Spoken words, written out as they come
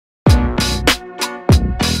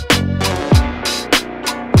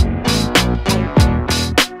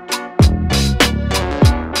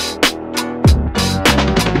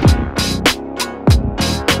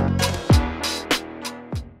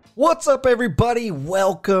What's up, everybody?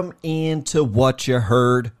 Welcome into What You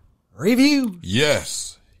Heard Review.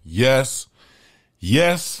 Yes.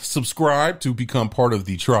 Subscribe to become part of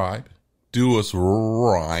the tribe. Do us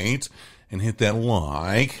right and hit that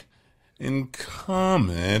like and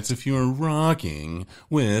comment if you're rocking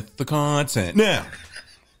with the content. Now,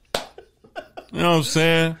 you know what I'm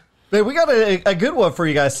saying? Man, we got a good one for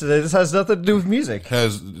you guys today. This has nothing to do with music.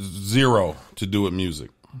 Has zero to do with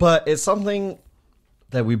music. But it's something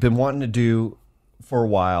that we've been wanting to do for a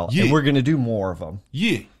while, Yeah. and we're going to do more of them.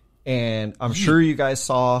 Yeah. And I'm sure you guys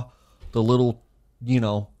saw the little,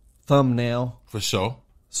 thumbnail. For sure.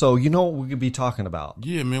 So you know what we could be talking about.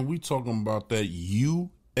 Yeah, man, we talking about that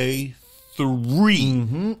UA3.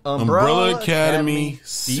 Umbrella Academy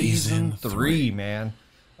Season 3. man.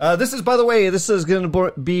 This is, by the way, going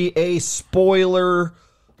to be a spoiler.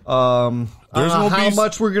 I don't know how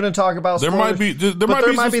much we're going to talk about There spoilers, might be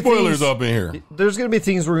some spoilers things, up in here. There's going to be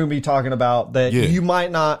things we're going to be talking about that you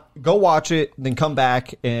might not go watch it, then come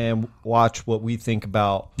back and watch what we think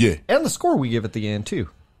about. Yeah. And the score we give at the end, too.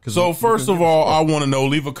 So first of all, I want to know,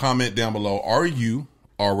 leave a comment down below. Are you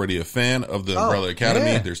already a fan of the Umbrella Academy?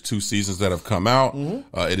 Yeah. There's 2 seasons that have come out.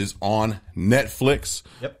 It is on Netflix.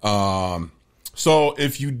 Yep. So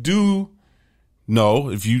if you do know,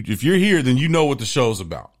 if you're here, then you know what the show's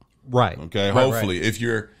about. Right. Okay. Right, Hopefully, if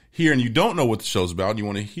you're here and you don't know what the show's about, and you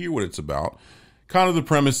want to hear what it's about, kind of the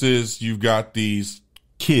premise is you've got these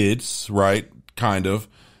kids, right? Kind of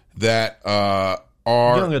that are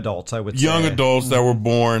Young adults, I would say. young adults that were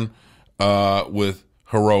born with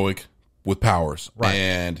powers, Right.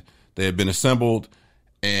 and they have been assembled.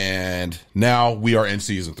 And now we are in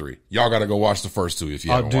season 3. Y'all got to go watch the first 2 if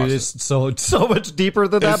you haven't watched it's so much deeper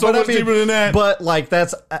than that. It's so much deeper than that. But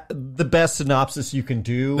that's the best synopsis you can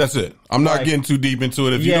do. That's it. I'm not getting too deep into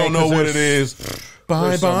it. If you don't know what it is,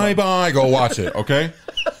 bye. Go watch it, okay?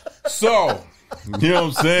 So, you know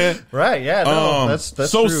what I'm saying? Right, yeah, no,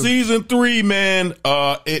 that's so true. season 3, man,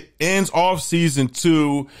 it ends off season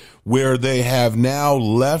 2 where they have now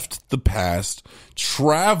left the past,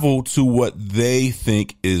 traveled to what they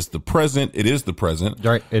think is the present. It is the present.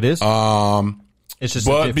 Right, it is. It's just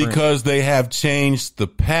But because they have changed the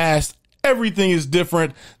past, everything is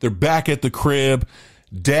different. They're back at the crib.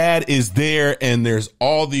 Dad is there, and there's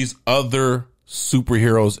all these other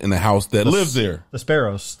superheroes in the house that live there. The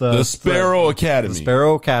Sparrows. The Sparrow Academy. The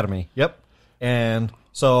Sparrow Academy. Yep. And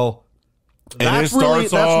so that's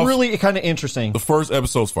starts off- really kind of interesting. The first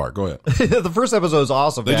episode's fire. Go ahead. The first episode is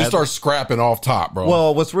awesome. They just start scrapping off top, bro.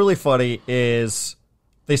 Well, what's really funny is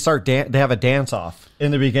they have a dance off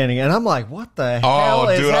in the beginning, and I'm like, what the hell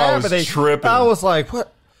is dude, happening? I was tripping. I was like,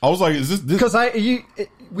 what? I was like, is this? Because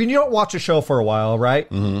when you don't watch a show for a while, right?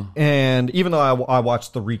 Mm-hmm. And even though I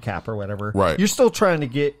watched the recap or whatever, right. You're still trying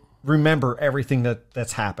to remember everything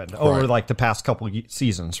that's happened over the past couple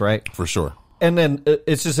seasons, right? For sure. And then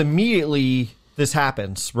it's just immediately this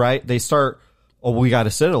happens, right? They start, we got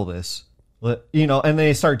to settle this, and then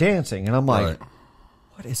they start dancing, and I'm like,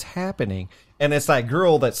 what is happening? And it's that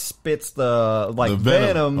girl that spits the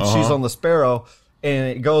venom. She's on the Sparrow,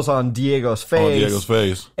 and it goes on Diego's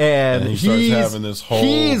face. And he starts having this whole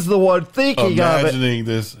he's the one thinking imagining of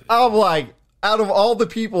it. this. I'm like, out of all the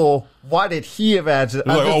people, why did he imagine?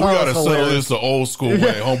 Like, we got to settle this the old school way.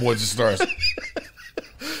 Homeboy just starts.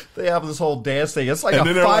 They have this whole dance thing. It's like a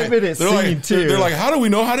 5-minute scene, too. They're like, how do we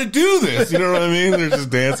know how to do this? You know what I mean? They're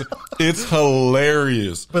just dancing. It's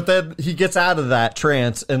hilarious. But then he gets out of that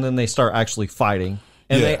trance, and then they start actually fighting.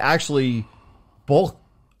 And they actually both...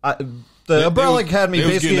 the Umbrella Academy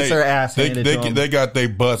basically gets their ass handed to them. They got their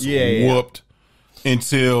butts whooped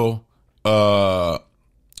until Vanya,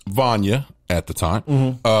 at the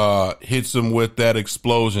time, hits them with that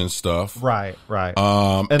explosion stuff. Right.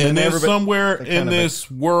 And then somewhere in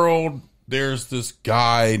this world, there's this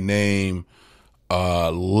guy named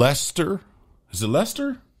Lester. Is it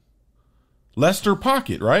Lester? Lester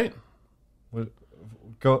Pocket, right? What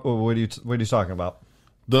are you talking about?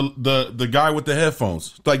 The guy with the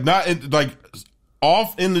headphones,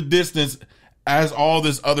 off in the distance. As all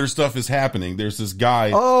this other stuff is happening, there's this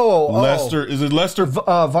guy. Lester. Is it Lester?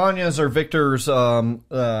 Vanya's or Victor's,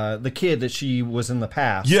 the kid that she was in the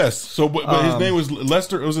past. Yes. So, but his name was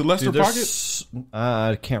Lester. Was it Lester Pocket?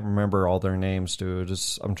 I can't remember all their names, dude.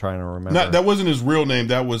 I'm trying to remember. That wasn't his real name.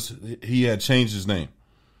 He had changed his name.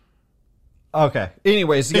 Okay.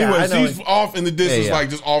 Anyways, he's off in the distance,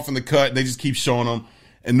 just off in the cut. And they just keep showing him,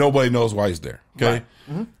 and nobody knows why he's there. Okay. Right.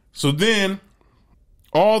 Mm-hmm. So then,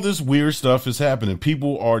 all this weird stuff is happening.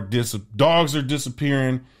 People are dogs are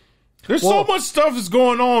disappearing. There's so much stuff that's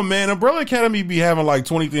going on, man. Umbrella Academy be having like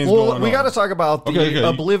 20 things going on. We got to talk about the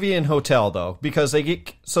Oblivion Hotel, though, because they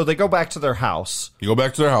go back to their house. You go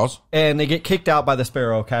back to their house. And they get kicked out by the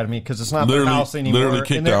Sparrow Academy because it's not their house anymore. Literally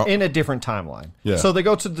kicked and they're out. in a different timeline. Yeah. So they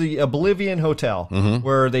go to the Oblivion Hotel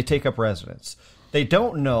where they take up residence. They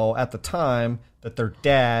don't know at the time that their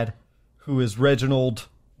dad, who is Reginald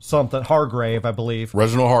something, Hargrave, I believe.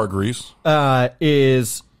 Reginald Hargreaves.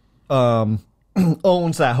 Is...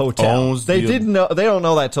 owns that hotel. They didn't know. They don't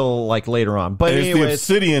know that till like later on. But it's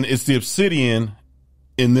the Obsidian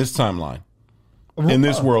in this timeline. In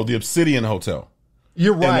this world, the Obsidian Hotel.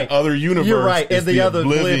 You're right. In the other universe, you're right. In the other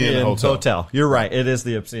Oblivion Hotel. You're right. It is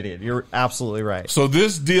the Obsidian. You're absolutely right. So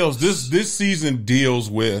this season deals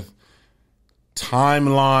with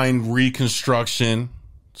timeline reconstruction.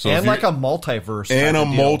 So and like a multiverse. And a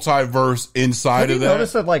multiverse inside of that. Have you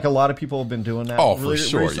noticed that like a lot of people have been doing that? Oh, for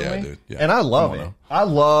sure. Recently? Yeah, dude. Yeah. And I love it. I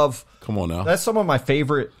love. Come on now. That's some of my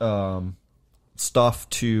favorite stuff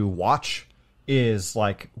to watch is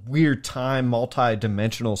like weird time,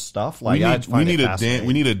 multi-dimensional stuff. Like we need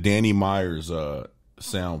a Danny Myers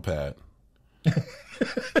sound pad. Do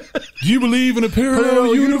you believe in a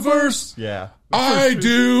parallel universe? Yeah. I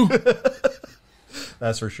do.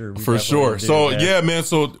 That's for sure. For sure. So yeah, man.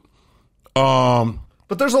 So,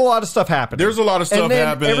 but there's a lot of stuff happening. There's a lot of stuff and then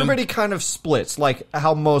happening. Everybody kind of splits, like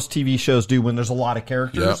how most TV shows do when there's a lot of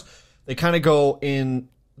characters. Yep. They kind of go in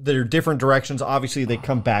their different directions. Obviously, they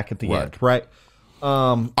come back at the end, right?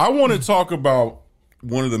 I want to talk about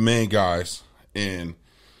one of the main guys in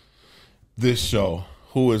this show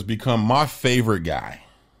who has become my favorite guy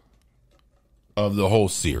of the whole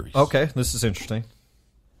series. Okay, this is interesting.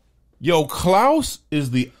 Yo, Klaus is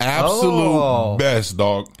the absolute best,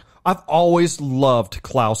 dog. I've always loved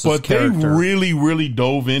Klaus's character. But they really, really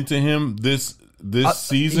dove into him this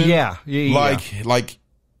season. Yeah. Like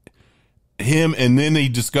him, and then he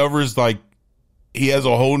discovers like he has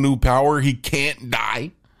a whole new power. He can't die.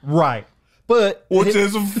 Right. But which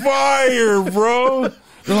is fire, bro.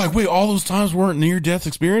 They're like, wait, all those times weren't near-death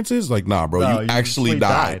experiences? Like, nah, bro, you actually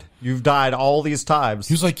died. You've died all these times.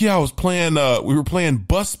 He was like, yeah, I was playing, we were playing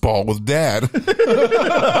bus ball with Dad. Oh,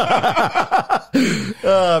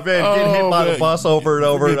 man, getting hit by the bus over and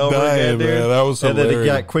over and over again, dude. Man, that was hilarious. And then it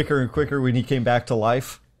got quicker and quicker when he came back to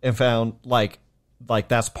life and found, like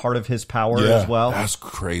that's part of his power as well. That's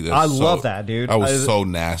crazy. I love that, dude. I was so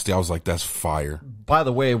nasty. I was like, that's fire. By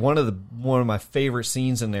the way, one of my favorite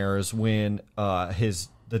scenes in there is when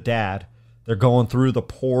the dad, they're going through the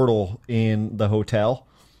portal in the hotel,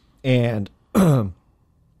 and the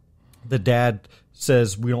dad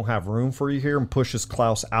says, "We don't have room for you here," and pushes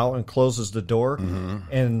Klaus out and closes the door.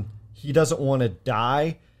 And he doesn't want to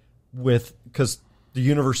die because the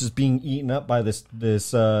universe is being eaten up by this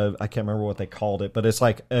I can't remember what they called it, but it's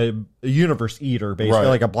like a universe eater, basically,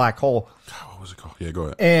 like a black hole. What was it called? Yeah, go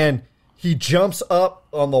ahead. And he jumps up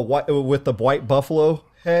on with the white buffalo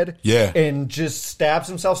head, and just stabs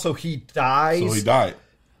himself, so he dies. So he died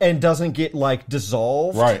and doesn't get like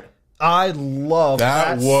dissolved. Right. I love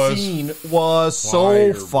that scene. Was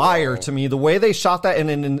so fire to me. The way they shot that and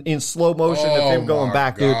in slow motion of him going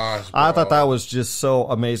back, dude. I thought that was just so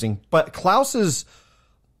amazing. But Klaus's.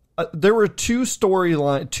 There were 2 to 3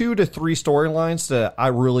 storylines that I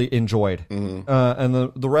really enjoyed, and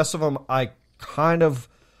the rest of them I kind of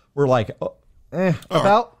were like,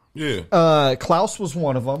 about. Yeah. Klaus was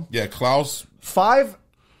one of them. Yeah, Klaus. Five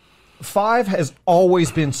has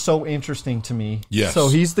always been so interesting to me. Yes. So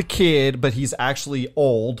he's the kid, but he's actually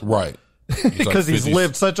old, right? Because he's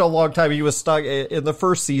lived such a long time. He was stuck in the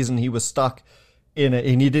first season. He was stuck in it,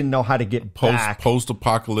 and he didn't know how to get back.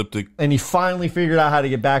 Post-apocalyptic. And he finally figured out how to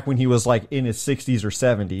get back when he was like in his 60s or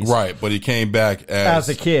 70s. Right, but he came back as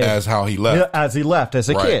a kid. As how he left. As he left, as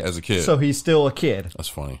a kid. As a kid. So he's still a kid. That's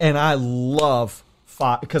funny. And I love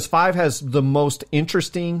 5, because 5 has the most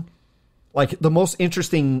interesting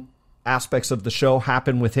aspects of the show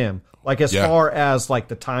happen with him. Like as far as like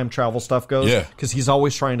the time travel stuff goes, because he's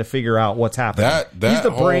always trying to figure out what's happening. He's the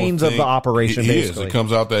brains of the operation. He is. It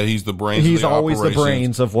comes out that he's the brains. He's always the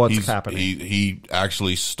brains of what's happening. He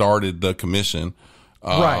actually started the commission.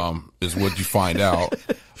 Right, is what you find out.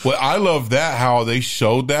 But I love that how they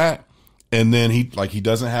showed that, and then he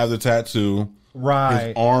doesn't have the tattoo. Right,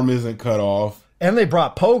 his arm isn't cut off. And they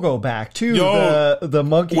brought Pogo back too. Yo, the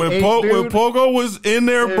monkey. When Pogo was in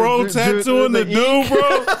there, bro, tattooing the dude,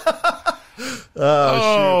 bro.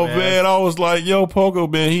 Oh shoot, man, I was like, yo,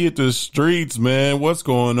 Pogo, man, he hit the streets, man. What's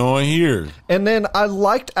going on here? And then I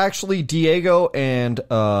liked actually Diego and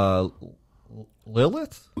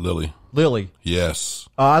Lilith? Lily. Lily. Yes.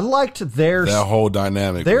 I liked that whole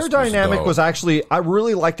dynamic. Their dynamic was actually, I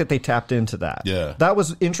really liked that they tapped into that. Yeah. That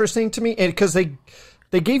was interesting to me because they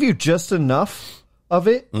gave you just enough of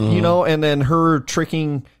it, you know, and then her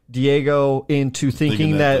tricking Diego into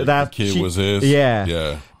thinking that the kid was his. Yeah.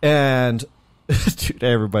 Yeah. And dude,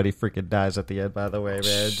 everybody freaking dies at the end, by the way, man.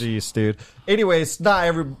 Jeez, dude. Anyways,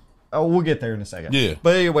 we'll get there in a second. Yeah.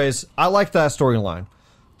 But anyways, I liked that storyline.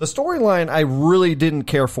 The storyline I really didn't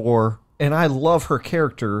care for, and I love her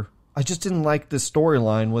character. I just didn't like this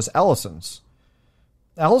storyline, was Allison's.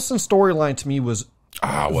 Allison's storyline to me was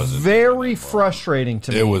very frustrating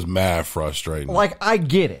to me. It was mad frustrating. Like, I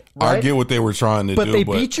get it. Right? I get what they were trying to do. But they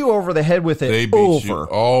beat you over the head with it they beat you over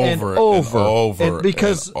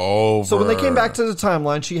So when they came back to the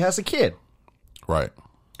timeline, she has a kid. Right.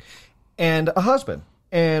 And a husband.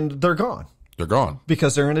 And they're gone. They're gone.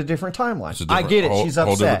 Because they're in a different timeline. I get it. She's upset.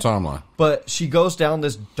 Whole different timeline. But she goes down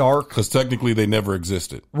this dark... Because technically they never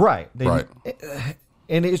existed. Right. Right.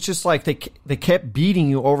 And it's just like they kept beating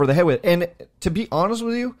you over the head with it. And to be honest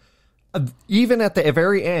with you, even at the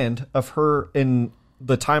very end of her in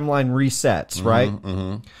the timeline resets, right?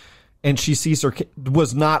 Mm-hmm. And she sees her kid,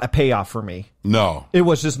 was not a payoff for me. No. It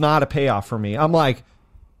was just not a payoff for me. I'm like,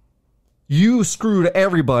 you screwed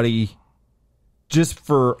everybody just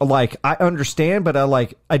for, like, I understand, but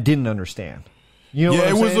I didn't understand. You know what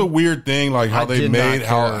I'm saying? It was a weird thing, like how they made,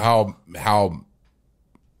 how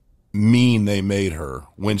mean they made her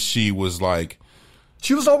when she was like,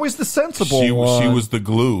 she was always the sensible one. She was the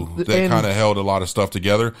glue that kind of held a lot of stuff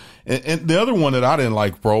together. And the other one that I didn't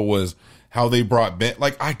like, bro, was how they brought Ben.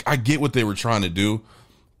 Like, I get what they were trying to do,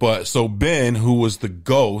 but so Ben, who was the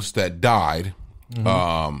ghost that died,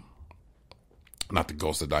 not the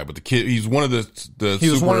ghost that died, but the kid. He's one of the he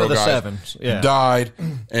was one of the guys, seven. Yeah. Died,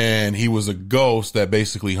 and he was a ghost that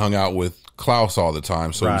basically hung out with Klaus all the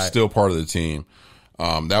time. So he was still part of the team.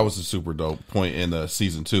 That was a super dope point in the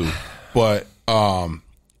season 2. But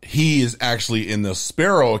he is actually in the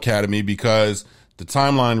Sparrow Academy because the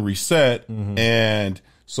timeline reset, and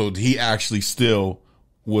so he actually still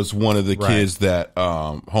was one of the kids that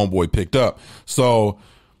Homeboy picked up. So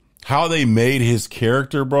how they made his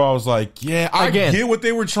character, bro, I was like, yeah, I get what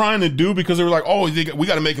they were trying to do because they were like, oh, we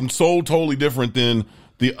got to make him so totally different than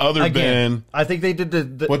the other Ben. I think they did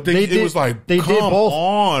but it was like, come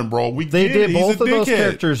on, bro. They did both of those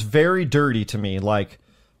characters very dirty to me. Like,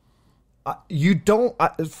 you don't,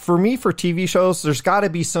 for me, for TV shows, there's got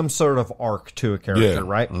to be some sort of arc to a character,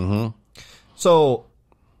 right? Mm-hmm. So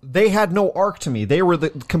they had no arc to me. They were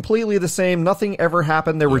completely the same. Nothing ever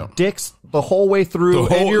happened. They were dicks the whole way through,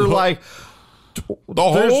 and you're like,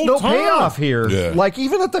 there's no payoff here. Yeah. Like,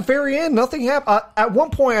 even at the very end, nothing happened. At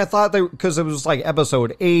one point, I thought because it was like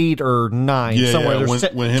episode 8 or 9 somewhere. Yeah.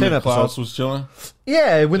 There's when him 10 and Klaus was chilling.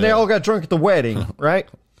 Yeah, when they all got drunk at the wedding, right?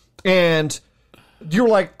 And you're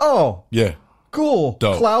like, oh, yeah, cool.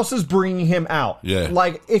 Dope. Klaus is bringing him out. Yeah,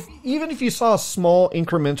 like even if you saw small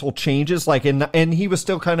incremental changes, like and he was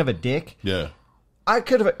still kind of a dick. Yeah. I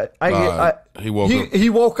could have. He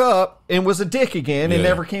woke up and was a dick again and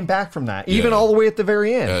never came back from that. Even all the way at the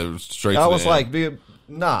very end. Yeah, it was straight. I was like, dude,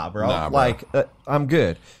 nah, bro. Like, I'm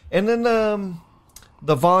good. And then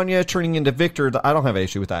the Vanya turning into Victor. I don't have an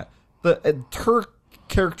issue with that. Her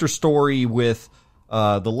character story with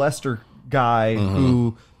the Lester guy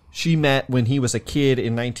who she met when he was a kid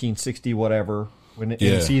in 1960, whatever,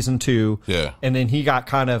 in season 2. Yeah, and then he got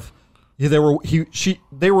kind of. They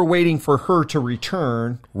were waiting for her to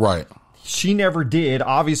return. Right. She never did.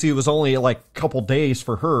 Obviously, it was only like a couple days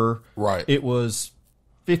for her. Right. It was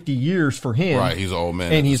 50 years for him. Right. He's an old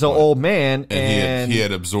man. And he's an old man. And he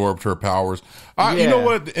had absorbed her powers. You know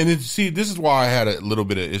what? And this is why I had a little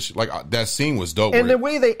bit of issue. Like, that scene was dope. And the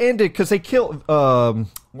way they ended, because they killed,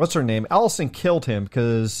 what's her name? Allison killed him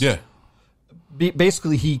because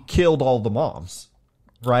basically he killed all the moms.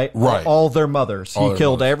 Right? All their mothers. He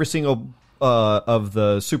killed every single of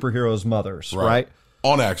the superheroes' mothers, right?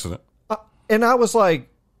 On accident. And I was like,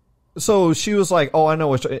 so she was like, oh, I know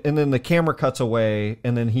what, and then the camera cuts away,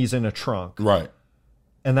 and then he's in a trunk. Right.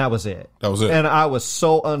 And that was it. And I was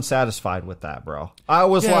so unsatisfied with that, bro. I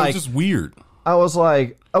was like, it was just weird. I was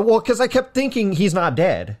like, well, because I kept thinking he's not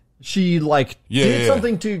dead. She did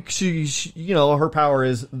something to she, you know, her power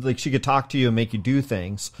is like she could talk to you and make you do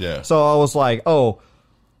things. Yeah. So I was like, oh.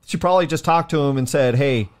 She probably just talked to him and said,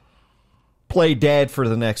 hey, play dead for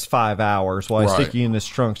the next 5 hours while I stick you in this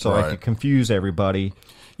trunk so I could confuse everybody.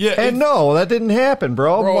 Yeah. And no, that didn't happen,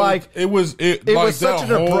 bro. Like, it was such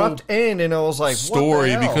an abrupt end, and I was like, story, what the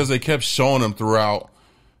hell? Because they kept showing him throughout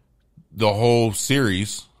the whole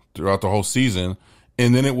series, throughout the whole season.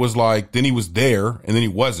 And then it was like, then he was there and then he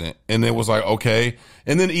wasn't. And it was like, okay.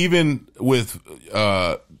 And then even with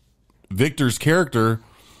Victor's character,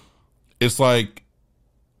 it's like,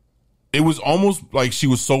 it was almost like she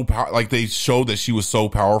was so like they showed that she was so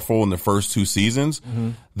powerful in the first 2 seasons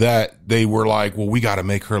that they were like, well, we got to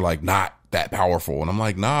make her like not that powerful. And I'm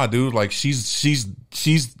like, nah, dude, like she's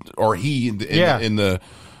or he in the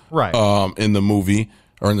right. In the movie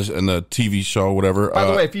or in the TV show, whatever. By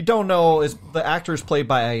the way, if you don't know, is the actor is played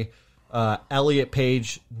by Elliot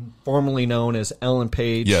Page, formerly known as Ellen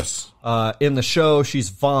Page. Yes. In the show, she's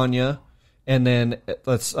Vanya. And then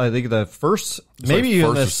I think the first, maybe like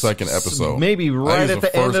in the or second episode, maybe right at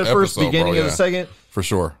the end of the first, beginning of the second, for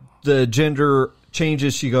sure. The gender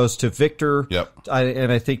changes. She goes to Victor. Yep.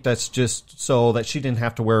 And I think that's just so that she didn't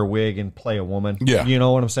have to wear a wig and play a woman. Yeah. You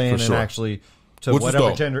know what I'm saying? For sure. And actually to Which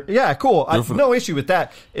whatever gender. Yeah, cool. No issue with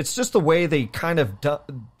that. It's just the way they kind of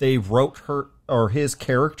they wrote her or his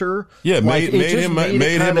character. Yeah, like, made him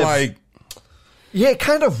like. Yeah,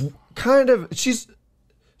 kind of.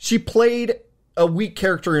 She played a weak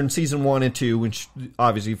character in season 1 and 2, when she,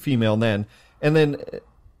 obviously female then, and then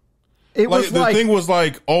it was the thing was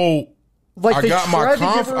like, oh, like I got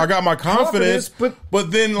my confidence, but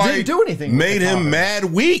then like didn't do anything, made him mad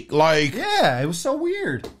weak. Like, yeah, it was so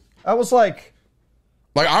weird. I was like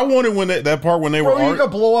I wanted when that part when they were you could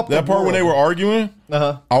blow up that part when they were arguing.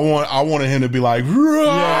 I wanted him to be like,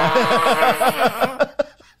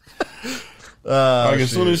 like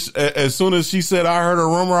as soon as she said I heard a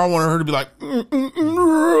rumor, I wanted her to be like,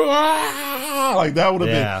 like that would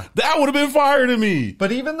have been fire to me.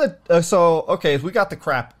 But even okay, we got the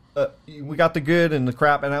crap, we got the good and the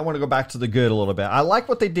crap, and I want to go back to the good a little bit. I like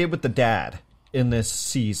what they did with the dad in this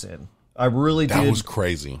season. I really did. That was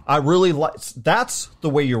crazy. I really like. That's the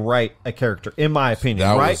way you write a character, in my opinion.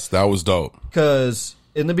 That was dope. Because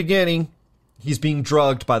in the beginning, he's being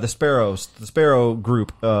drugged by the Sparrow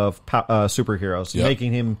group of superheroes,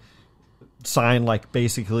 making him sign like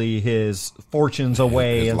basically his fortunes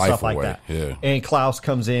away and stuff like that. Yeah. And Klaus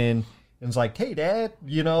comes in and is like, "Hey, Dad,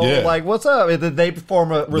 like what's up?" And then they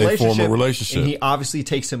form a relationship. And he obviously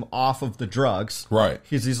takes him off of the drugs, right?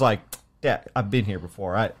 He's like, "Dad, I've been here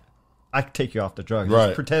before. I can take you off the drugs. Right.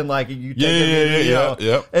 Just pretend like you take him.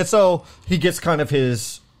 Yeah. And so he gets kind of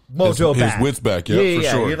his mojo back, his wits back. Yeah, for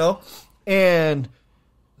sure. And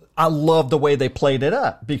I love the way they played it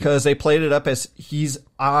up, because they played it up as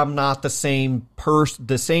I'm not the same person,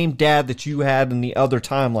 the same dad that you had in the other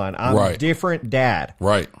timeline. I'm a different dad.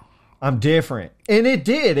 Right. I'm different. And it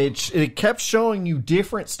did. It kept showing you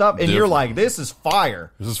different stuff. And you're like, this is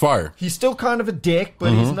fire. This is fire. He's still kind of a dick,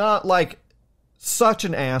 but he's not like such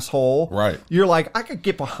an asshole. Right. You're like, I could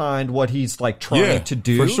get behind what he's like trying to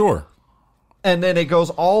do. For sure. And then it goes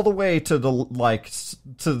all the way to the last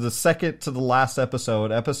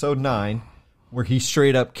episode 9, where he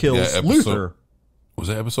straight up kills Luthor. Was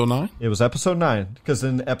that episode 9? It was episode 9, because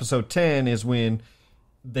then episode 10 is when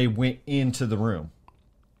they went into the room.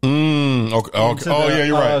 Okay. Oh, yeah,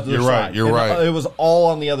 you're right. You're right. It was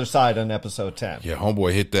all on the other side on episode 10. Yeah,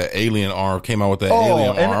 homeboy hit that alien arm, came out with that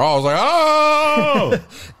alien arm. I was like, oh!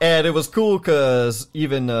 And it was cool because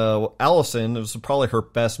even Allison, it was probably her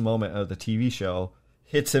best moment of the TV show,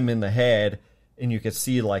 hits him in the head, and you could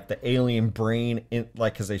see like the alien brain,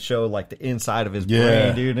 because they show like the inside of his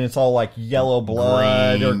brain, dude, and it's all like yellow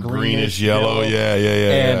blood or greenish yellow. Yeah.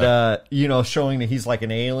 And showing that he's like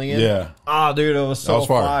an alien. Yeah. Oh, dude, it was so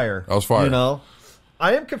fire. That was fire.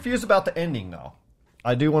 I am confused about the ending though.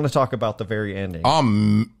 I do want to talk about the very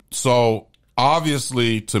ending. So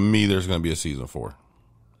obviously, to me, there's going to be a season 4.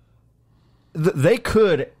 They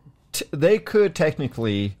could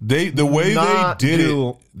technically the way they did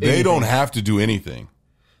it, they don't have to do anything.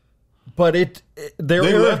 But they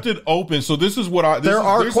left it open. So this is what there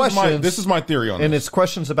are questions. This is my theory on this. And it's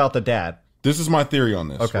questions about the dad. This is my theory on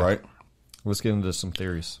this. Okay. Right. Let's get into some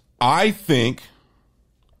theories. I think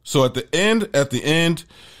so. At the end,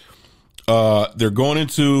 they're going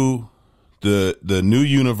into the new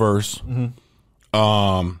universe. Mm-hmm.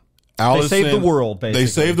 Allison, they save the world. Basically, they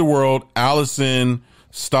save the world. Allison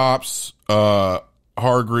stops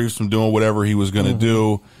Hargreaves from doing whatever he was going to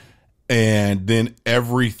do, and then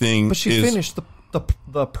everything. But she finished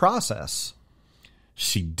the process.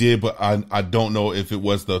 She did, but I don't know if it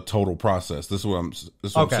was the total process. This is what I'm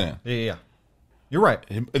saying. Yeah. You're right.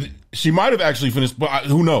 She might have actually finished, but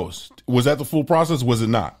who knows? Was that the full process? Was it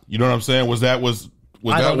not? You know what I'm saying? Was that what was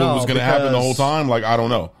going to happen the whole time? Like, I don't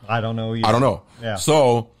know. I don't know either. I don't know. Yeah.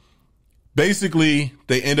 So basically,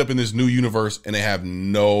 they end up in this new universe, and they have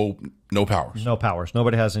no no powers. No powers.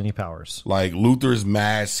 Nobody has any powers. Like, Luther's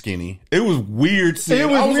mad skinny. It was weird seeing.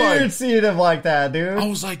 It was weird seeing him like that, dude. I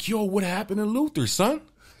was like, yo, what happened to Luther, son?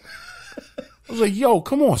 I was like, yo,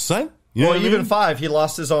 come on, son. You know well, what I even mean? 5, he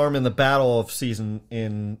lost his arm in the battle of season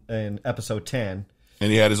in episode 10.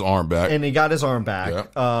 And he had his arm back. And he got his arm back.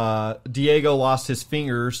 Yeah. Diego lost his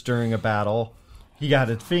fingers during a battle. He got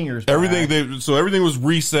his fingers back. Everything was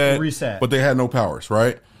reset. But they had no powers,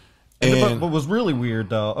 right? And what was really weird,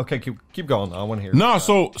 though. Okay, keep going, though. I want to hear. No,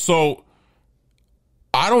 so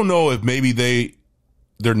I don't know if maybe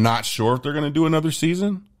they're not sure if they're going to do another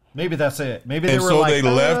season. Maybe that's it. Maybe they and were so like, they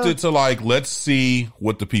left it to like, let's see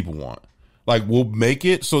what the people want. Like, we'll make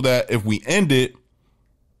it so that if we end it,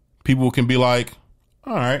 people can be like,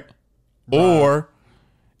 all right. Or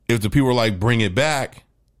if the people are like, bring it back,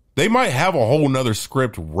 they might have a whole nother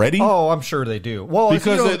script ready. Oh, I'm sure they do. Well,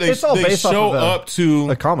 because it's all they based show off of up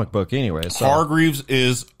to a comic book anyway. So. Hargreaves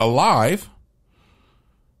is alive.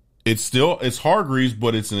 It's Hargreaves,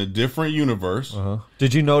 but it's in a different universe.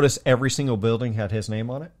 Did you notice every single building had his name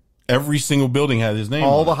on it? Every single building had his name.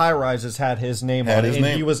 All the high rises had his name on it, and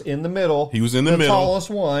he was in the middle. He was in the middle, tallest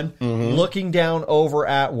one, looking down over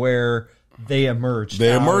at where they emerged.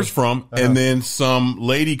 From, and then some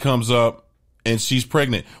lady comes up and she's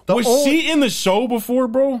pregnant. Was she in the show before,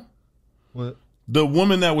 bro? What? The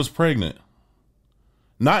woman that was pregnant,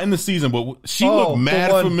 not in the season, but she looked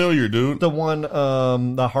mad familiar, dude. The one,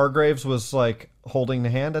 the Hargraves was like holding the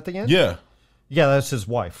hand at the end. Yeah, that's his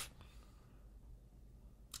wife.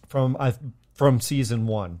 From season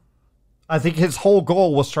 1. I think his whole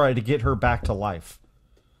goal was trying to get her back to life.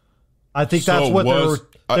 I think that's what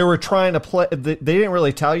they were trying to play. They didn't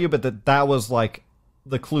really tell you, but that was like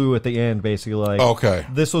the clue at the end, basically. Like, okay,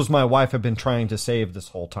 this was my wife I've been trying to save this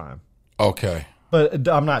whole time. Okay. But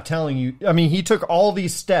I'm not telling you. I mean, he took all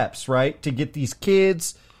these steps, right, to get these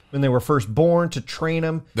kids when they were first born, to train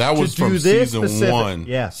them. That was from season 1.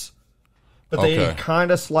 Yes. But they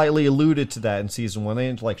kind of slightly alluded to that in season 1. They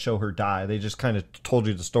didn't like show her die. They just kind of told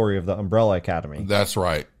you the story of the Umbrella Academy. That's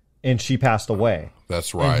right. And she passed away.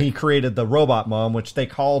 That's right. And he created the robot mom, which they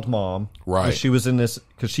called Mom. Right. She was in this,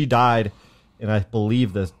 because she died in, I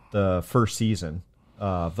believe, the first season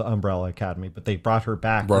of the Umbrella Academy. But they brought her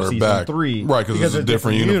back for season 3. Right, because it's a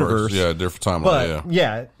different universe. Yeah, different timeline. But,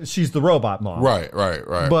 yeah, she's the robot mom. Right.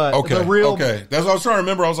 But the real... Okay, that's what I was trying to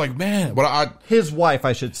remember. I was like, man. But his wife,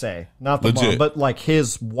 I should say. Not the legit mom, but like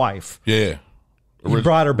his wife. Yeah. He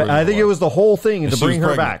brought her back. I think it was the whole thing to bring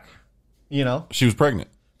her back. You know? She was pregnant.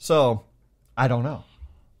 So, I don't know.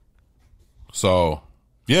 So,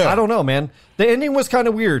 yeah. I don't know, man. The ending was kind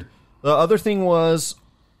of weird. The other thing was,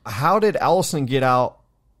 how did Allison get out?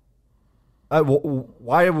 Where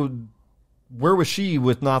was she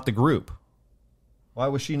with not the group? Why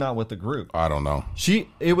was she not with the group? I don't know.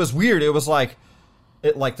 It was weird. It was like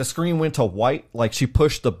the screen went to white. Like she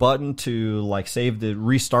pushed the button to like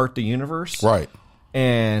restart the universe. Right.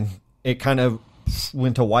 And it kind of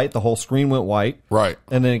went to white. The whole screen went white. Right.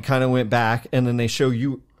 And then it kind of went back. And then they show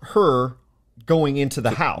her going into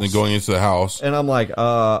the house. And going into the house. And I'm like,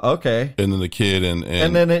 okay. And then the kid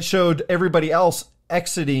and then it showed everybody else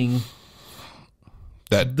exiting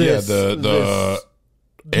the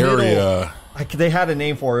area. They had a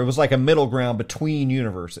name for it. It was like a middle ground between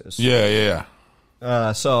universes. Yeah.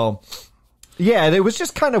 So, yeah, it was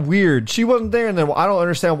just kind of weird. She wasn't there, and then I don't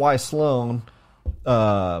understand why Sloan,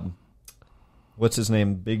 what's his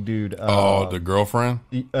name, big dude? The girlfriend?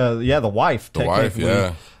 The wife. The wife,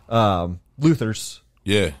 yeah. Luther's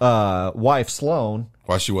wife, Sloan.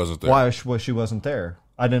 Why she wasn't there? Why she wasn't there?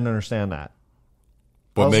 I didn't understand that.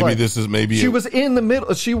 But maybe she was in the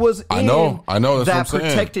middle. She was. I know. That's that what I'm saying.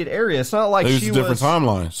 Protected area. It's not like maybe it's a different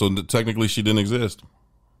timeline. So technically, she didn't exist.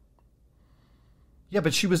 Yeah,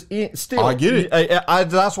 but she was in still. I get it.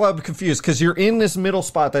 That's why I'm confused, because you're in this middle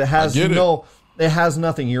spot that has it has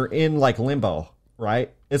nothing. You're in like limbo,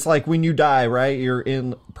 right? It's like when you die, right? You're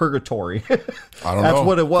in purgatory. I don't know. That's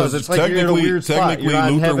what it was. It's like you're in a weird spot.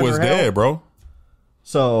 Technically, Luther was dead, bro.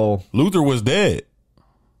 So Luther was dead.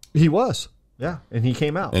 He was. Yeah, and he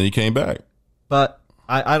came out. And he came back. But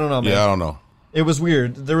I don't know, man. Yeah, I don't know. It was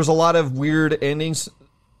weird. There was a lot of weird ending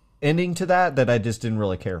to that I just didn't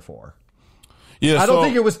really care for. Yeah, I don't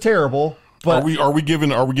think it was terrible. But are we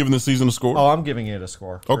giving this season a score? Oh, I'm giving it a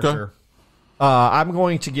score. For sure. I'm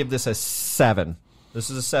going to give this a 7.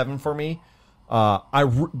 This is a 7 for me.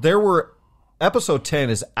 Episode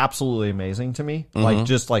 10 is absolutely amazing to me, like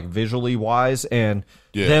just like visually wise, and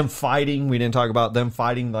them fighting. We didn't talk about them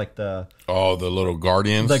fighting like the little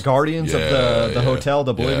guardians, of the hotel,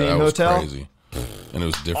 the Bolivian hotel. Crazy. And it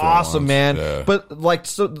was different. Awesome, ones. man. Yeah. But like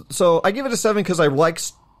so I give it a 7 because I like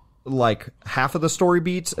like half of the story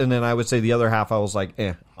beats, and then I would say the other half I was like,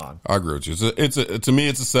 on. I agree with you. To me,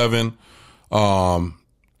 it's a 7.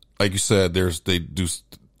 Like you said, they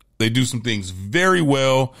do some things very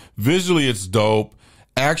well. Visually, it's dope.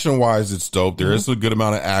 Action wise, it's dope. There is a good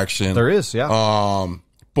amount of action. There is, yeah.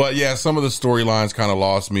 But yeah, some of the storylines kind of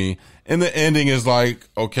lost me. And the ending is like,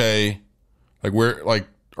 okay, like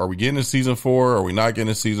are we getting to season 4? Are we not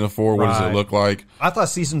getting to season 4? What does it look like? I thought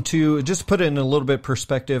season 2, just to put it in a little bit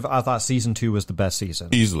perspective, I thought season 2 was the best season.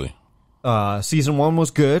 Easily. Season 1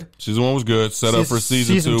 was good. Season 1 was good. Set up for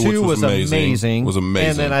season 2, which was amazing. Was amazing.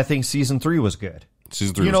 And then I think season 3 was good.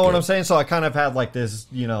 Season 3 You was know good. what I'm saying? So I kind of had like this,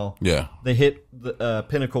 Yeah. They hit the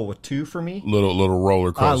pinnacle with 2 for me. Little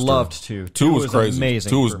roller coaster. I loved 2. 2 was crazy. Amazing.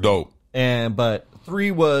 2 was dope. But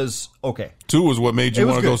 3 was okay. 2 was what made you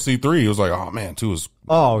want to go see 3. It was like, oh man, 2 was.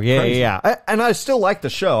 Oh yeah, crazy. yeah. And I still like the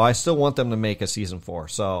show. I still want them to make a season 4.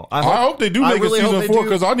 So I hope they do make a season 4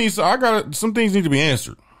 because some things need to be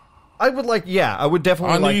answered. I would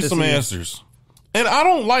definitely like need some answers. And I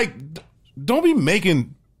don't be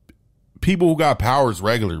making people who got powers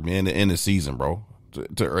regular, man, to end the season, bro.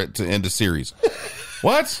 To end the series.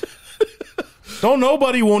 What? Don't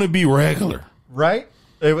nobody want to be regular. Right?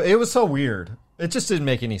 It was so weird. It just didn't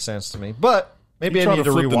make any sense to me. But maybe I need to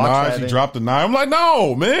rewatch that. He dropped the knife. I'm like,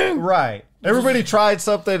 no, man. Right. Everybody tried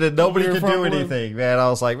something and nobody could do anything, man. I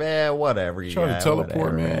was like, man, whatever. Trying to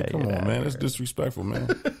teleport, man. Come on, man. That's disrespectful, man.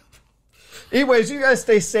 Anyways, you guys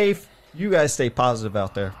stay safe. You guys stay positive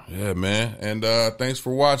out there. Yeah, man. And thanks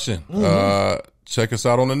for watching. Check us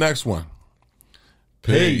out on the next one.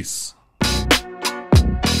 Peace.